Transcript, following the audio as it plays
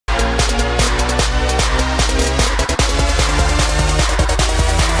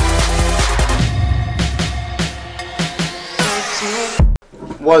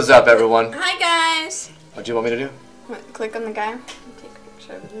What's up, everyone? Hi, guys. What do you want me to do? What, click on the guy. Take a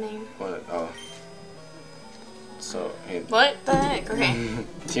picture of the name. What? Oh. So, hey. What the heck? Okay.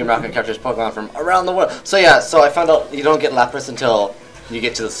 Team Rocket captures Pokemon from around the world. So yeah, so I found out you don't get Lapras until you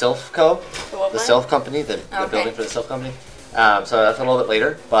get to the Sylph Co. The Sylph Company, the building for the Sylph Company. So that's a little bit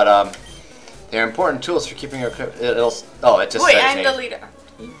later, but they're important tools for keeping your. It'll. Oh, it just. Wait, says I'm name. the leader.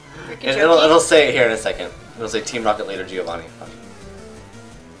 It'll say it here in a second. It'll say Team Rocket Leader Giovanni.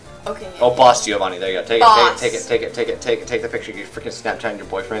 Okay. Yeah. Oh, Boss Giovanni. There you go. Take Boss. it. Take the picture. You freaking Snapchat your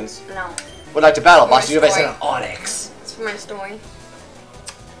boyfriends. No. Would like to battle. For Boss my Giovanni story. sent an Onyx. It's for my story.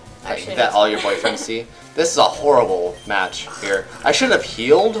 That all your boyfriends see. This is a horrible match here. I should have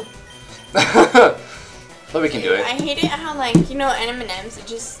healed. But we can do it. I hate it how, like, you know, M&M's, it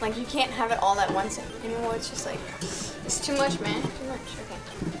just, like, you can't have it all at once anymore. It's just, like, it's too much, man. Too much.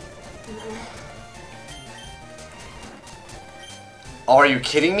 Okay. Oh, are you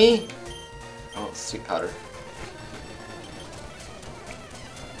kidding me? Oh, sweet powder.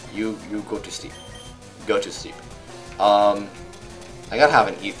 You go to sleep. Go to sleep. I gotta have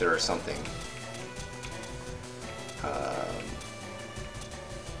an ether or something.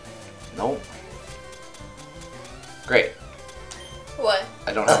 Nope. Great. What?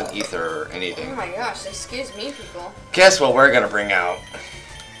 I don't have an ether or anything. Oh my gosh, excuse me, people. Guess what we're gonna bring out?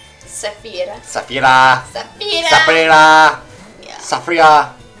 Saphira. Saphira. Saphira. Saphira. Yeah.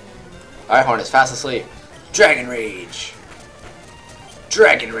 Saphira. Alright, Horn is fast asleep. Dragon Rage.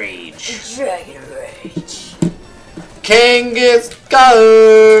 Dragon Rage. Dragon Rage. King is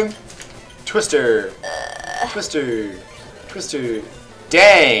gone. Twister. Twister. Twister.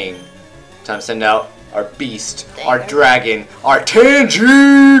 Dang. Time to send out our beast, Dang. our dragon, our Tangy.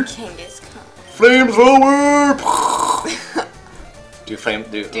 King is gone. Flamethrower.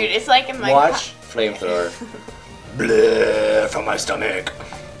 Dude, it's like in my watch flamethrower. Bleh, from my stomach.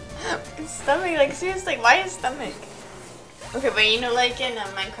 Stomach, like, seriously, why is stomach? Okay, but you know, like in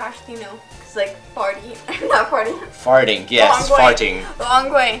Minecraft, you know, it's like farting, not farting. Farting, yes, farting.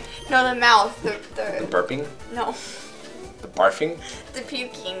 Wrong way. No, the mouth, the burping? No. The barfing? The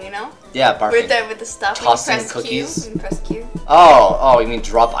puking, you know? Yeah, barfing. With the stuff. Tossing press cookies? Q, and press Q. Oh, you mean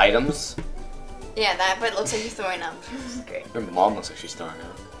drop items? Yeah, that, but it looks like you're throwing up. Great. Your mom looks like she's throwing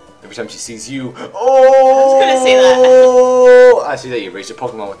up. Every time she sees you. Oh! I was gonna say that. I see that you raised your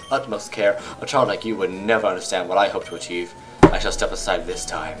Pokemon with utmost care. A child like you would never understand what I hope to achieve. I shall step aside this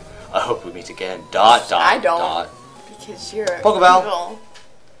time. I hope we meet again. Dot. I don't. Dot. Because you're Pokeball. evil.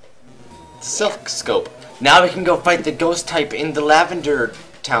 Silk Scope. Now we can go fight the ghost type in the Lavender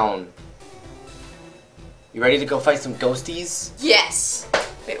Town. You ready to go fight some ghosties? Yes.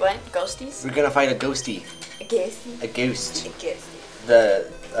 Wait, what? Ghosties? We're gonna fight a ghostie. A ghostie? A ghost. A ghostie. The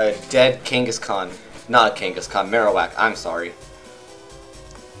dead Kangaskhan. Not Kangaskhan, Marowak. I'm sorry.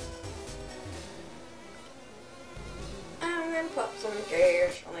 I'm gonna pop some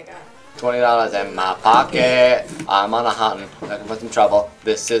cash. Oh my god. $20 in my pocket. I'm on a hunting. Looking for some trouble.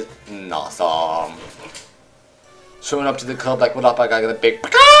 This is awesome. Showing up to the club like, what up? I got a big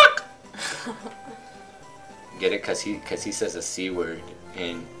peacock. Get it? Cause he says a C word,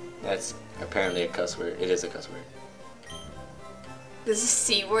 and that's apparently a cuss word. It is a cuss word. There's a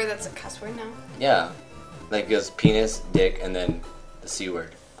C word that's a cuss word now? Yeah. Like it goes penis, dick, and then the C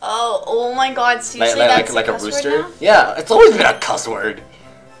word. Oh my god, seriously, that's like a a cuss rooster? word now? Yeah, it's always been a cuss word.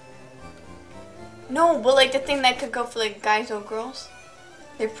 No, but like the thing that could go for like guys or girls.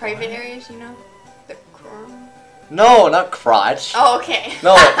 Their private areas, you know? The No, not crotch. Oh, okay.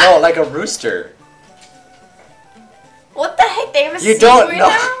 No, like a rooster. What the heck? They have a C You don't word know?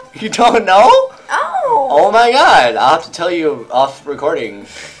 now? You don't know? Oh. Oh my god, I'll have to tell you off recording.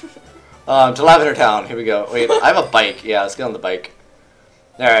 To Lavender Town, here we go. Wait, I have a bike. Yeah, let's get on the bike.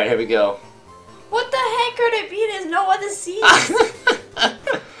 Alright, here we go. What the heck could it be? There's no other C's.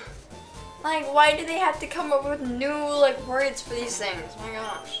 Like, why do they have to come up with new, like, words for these things? Oh my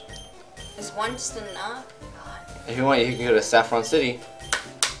gosh. Is one just enough? God. If you want, you can go to Saffron City.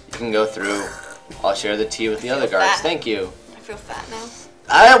 You can go through. I'll share the tea with the other guards. Fat. Thank you. I feel fat now.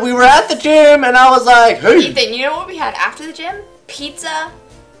 We were at the gym, and I was like, hey! Ethan, you know what we had after the gym? Pizza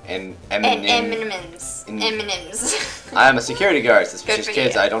And M&M's. And- M&M's. I'm a security guard. Suspicious for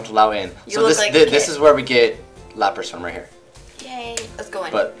kids you. I don't allow in. You So look this like a this kid. is where we get Lapras from right here. Yay. Let's go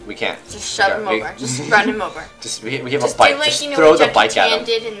in. But we can't. Just shove him over. Just run him over. Just we have Just a bike. do like, Just you know, throw what the Jackie bike at Chan him.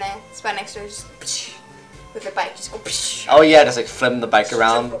 did in the spot next door. Just with the bike. Just go. Oh yeah, just like flip the bike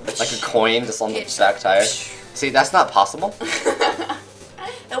around like a coin just on the back tire. See, that's not possible.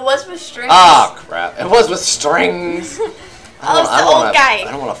 It was with strings. Ah, crap. It was with strings. Oh, it's the old guy.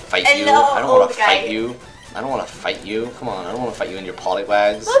 I don't want to fight And you. the I don't want old to fight guy. you. I don't want to fight you. Come on, I don't want to fight you in your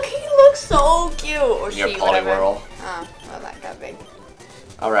Poliwags. Look, he looks so cute. Or In your she, whatever. Poliwhirl. Oh, well, that got big.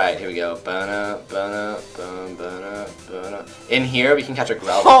 Alright, here we go. Bana. In here, we can catch a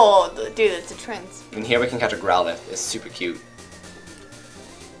Growlithe. Oh, dude, it's a twins. In here, we can catch a Growlithe. It's super cute.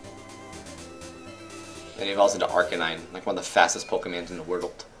 And it evolves into Arcanine, like one of the fastest Pokemons in the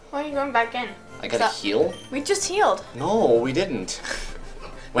world. Why are you going back in? I gotta heal? We just healed. No, we didn't.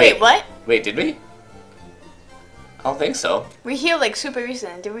 Wait, what? Wait, did we? I don't think so. We healed like super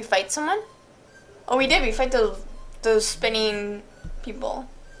recently. Did we fight someone? Oh, we did. We fight those spinning people.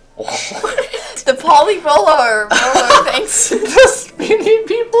 The roller things. The spinning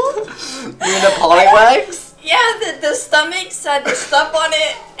people? You mean the Poliwags? Yeah, the stomach said to step on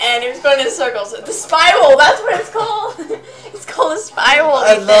it, and it was going in circles. The spiral, that's what it's called. It's called a spiral.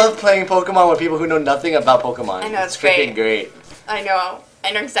 I love playing Pokemon with people who know nothing about Pokemon. I know, it's freaking great. I know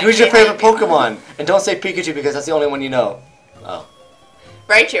exactly. Who's your favorite Pokemon? And don't say Pikachu because that's the only one you know. Oh.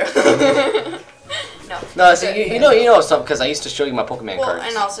 Raichu. No, so you know something because I used to show you my Pokemon cards.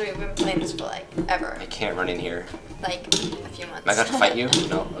 And also we've been playing this for like ever. I can't run in here. Like a few months. Am I going to fight you?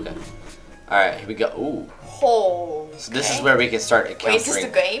 No? Okay. Alright, here we go. Ooh. Oh. So this is where we can start encountering. Wait, is this the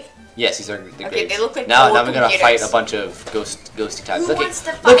grave? Yes, these are the graves. Okay, they look like now old we're gonna computers. fight a bunch of ghosty types. Who wants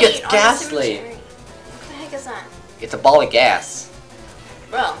to fight look, it's on the Ghastly. cemetery? What the heck is that? It's a ball of gas.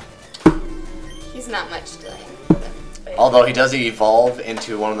 Well, he's not much to like. Although he does evolve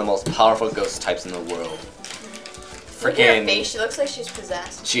into one of the most powerful ghost types in the world. Look at her Freaking. face. She looks like she's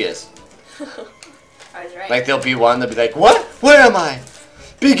possessed. She is. I was right. Like there'll be one that'll be like, what? Where am I?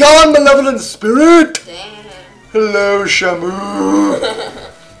 Be gone, malevolent spirit! Dang. Hello, Shamu.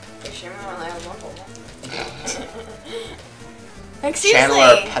 Like, seriously.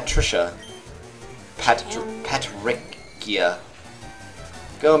 Chandler Patricia. Patricia.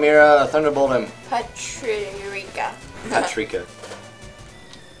 Go, Mira. Thunderbolt him. Patrica. Patrica.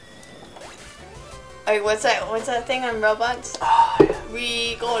 Wait, what's that thing on Roblox?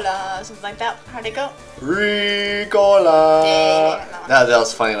 Rigola, something like that. How'd it go? Rigola. Yeah. That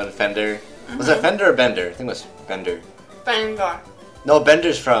was funny when Fender. Was it Fender or Bender? I think it was Bender. Fender. No,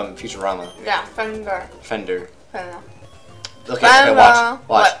 Bender's from Futurama. Yeah, Fender. Fender. Fender. Okay, watch.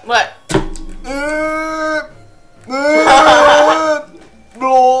 What?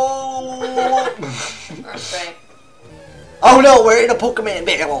 That's right. Oh no, we're in a Pokemon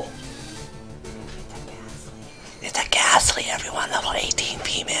battle. It's a Ghastly, everyone. Level 18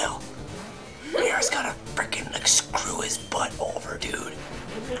 female. Mira's gonna freaking like screw his butt over, dude.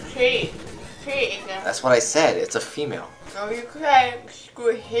 It's a tree. Ethan. That's what I said. It's a female. No, you could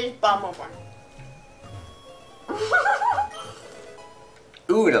screw his bum over.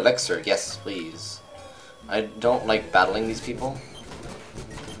 Ooh, an elixir. Yes, please. I don't like battling these people.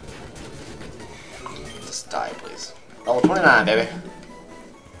 Just die, please. Level 29, baby.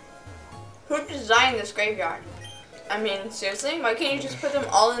 Who designed this graveyard? I mean, seriously? Why can't you just put them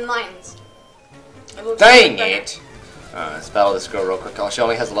all in lines? Dang it! Let's battle this girl real quick. Oh, she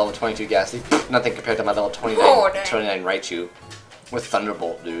only has a level 22 Ghastly. Nothing compared to my level 29, 29 Raichu. With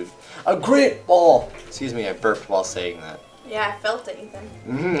Thunderbolt, dude. A great ball! Excuse me, I burped while saying that. Yeah, I felt it,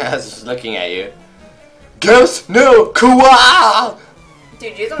 Ethan. I was just looking at you. Ghost, no, Kua!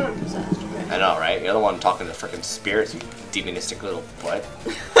 Dude, you're the one possessed. I know, right? You're the one talking to freaking spirits, you demonistic little butt.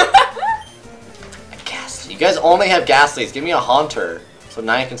 A Ghastly. You guys only have Ghastlies. Give me a Haunter. So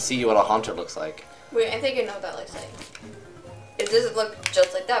now I can see what a Haunter looks like. Wait, I think I know what that looks like. It doesn't look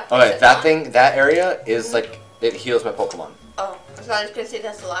just like that. Okay, that thing, that area is like, it heals my Pokemon. Oh, so I was gonna say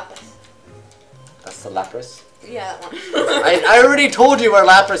that's the Lapras. That's the Lapras? Yeah, that one. I already told you where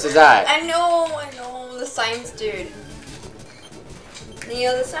Lapras is at. I know, the science dude.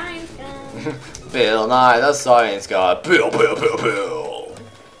 Neo the science guy. Bill Nye, the science guy. Bill.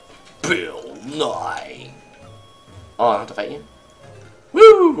 Bill Nye. Oh, I have to fight you?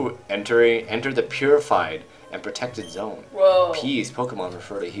 Woo! Enter the purified and protected zone. Whoa. Peace, Pokemon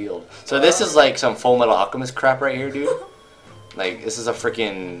refer to healed. So this is like some Full Metal Alchemist crap right here, dude. Like, this is a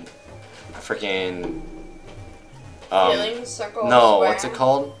freaking healing circle. no, square. what's it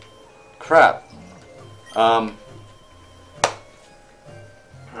called? Crap. I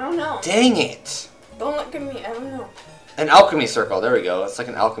don't know. Dang it. Don't look at me. I don't know. An alchemy circle. There we go. It's like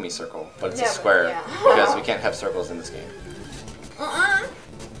an alchemy circle, but it's a square yeah. because we can't have circles in this game.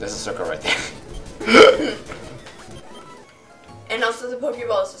 There's a circle right there. And also the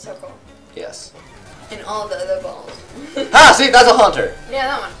Pokeball is a circle. Yes. And all the other balls. Ah, see, that's a Haunter. Yeah,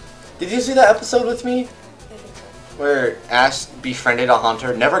 that one. Did you see that episode with me? I think so. Where Ash befriended a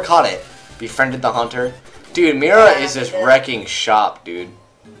Haunter? Never caught it. Befriended the Haunter. Dude, Mira is just wrecking shop, dude.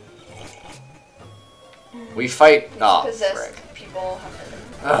 We fight. Oh, possessed frick. people.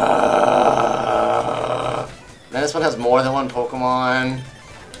 Then this one has more than one Pokemon.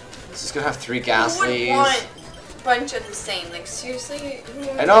 This is gonna have 3 Ghastlies. Who would want a bunch of the same? Like seriously, who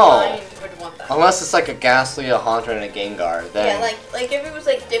I know. would want that? Unless it's like a Ghastly, a Haunter, and a Gengar. Then yeah, like if it was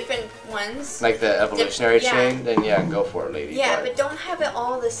like different ones. like the evolutionary yeah. chain, then yeah, go for it, lady. Yeah, but don't have it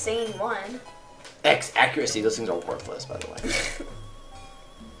all the same one. Accuracy, those things are worthless, by the way.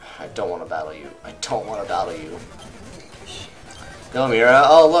 I don't want to battle you. I don't want to battle you. No, Mira.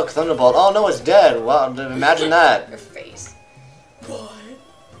 Oh, look, Thunderbolt. Oh, no, it's dead. Wow, imagine that. Your face. What?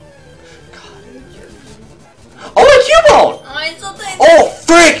 Oh, a Cubone! Oh, it's so tiny. Oh,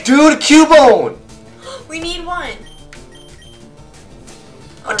 frick, dude, Cubone! We need one.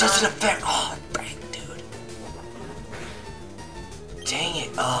 What does it affect? Oh, frick, dude. Dang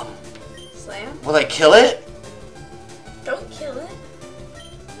it. Slam? Will I kill it? Don't kill it.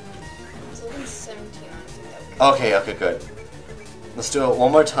 It's only 17 on it. Okay, good. Let's do it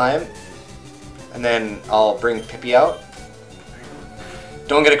one more time. And then I'll bring Pippi out.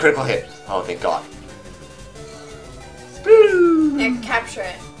 Don't get a critical hit. Oh, thank God. Yeah, capture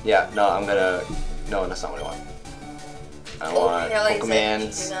it. Yeah, no, I'm gonna... No, that's not what I want. I want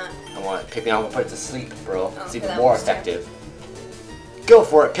Pokemans. I want Pippi. I'm gonna put it to sleep, bro. It's even more effective. Go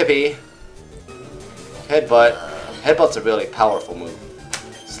for it, Pippi. Headbutt. Headbutt's a really powerful move.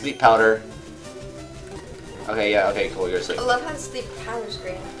 Sleep powder. Okay, yeah, okay, cool, you're asleep. I love how the sleep powder's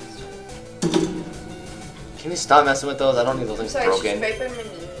great. Can you stop messing with those? I don't need those things broken.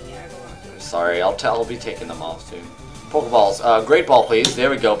 I'm sorry, I'll be taking them off soon. Pokeballs. Great ball, please. There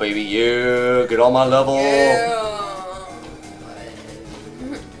we go, baby. You get on my level. Yeah.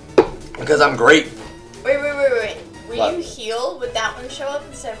 Because I'm great. Wait. When you heal, would that one show up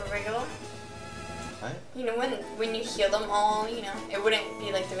instead of a regular one? What? You know, when you heal them all, you know, it wouldn't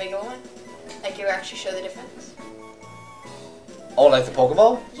be like the regular one? Like it would actually show the difference? Oh, like the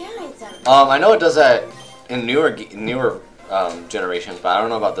Pokeball? Yeah, it's I know it does that in newer generations, but I don't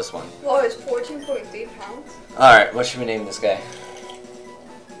know about this one. Well, it's 14.3 pounds. Alright, what should we name this guy?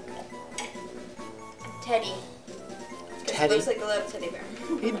 Teddy. Teddy? It looks like a little teddy bear.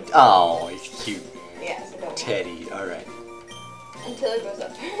 Oh, he's cute. Yeah, it's adorable. Teddy, alright. Until it goes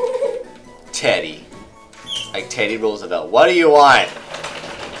up. Teddy. Like Teddy Roosevelt. What do you want?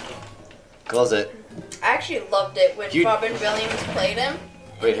 Close it. I actually loved it when Robin Williams played him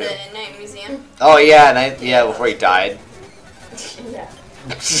in the Night Museum. Oh yeah, before he died. Yeah.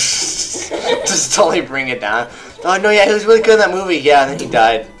 Just totally bring it down. Oh no, yeah, he was really good in that movie. Yeah, and then he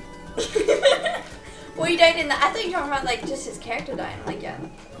died. Well, he died in the. I thought you were talking about like just his character dying. I'm like, yeah.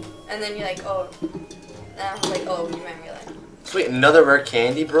 And then you're like, oh. And I was like, oh, you meant real life. Sweet, another rare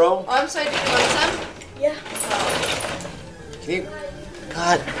candy, bro. Oh, I'm sorry. Do you want some? Yeah. Can you?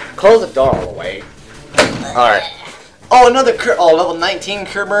 God, close the door all the way. All right. Oh, another level 19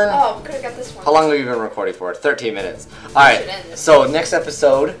 Kerburn. Oh, could have got this one. How long have you been recording for? 13 minutes. All right. So next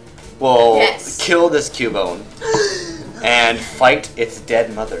episode, we'll kill this Cubone and fight its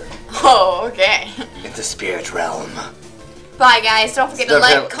dead mother. Oh, okay. In the spirit realm. Bye, guys. Don't forget to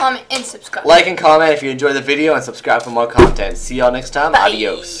like, comment, and subscribe. Like and comment if you enjoyed the video, and subscribe for more content. See y'all next time. Bye.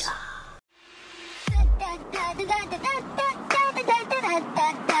 Adios.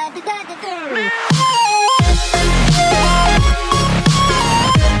 Ah!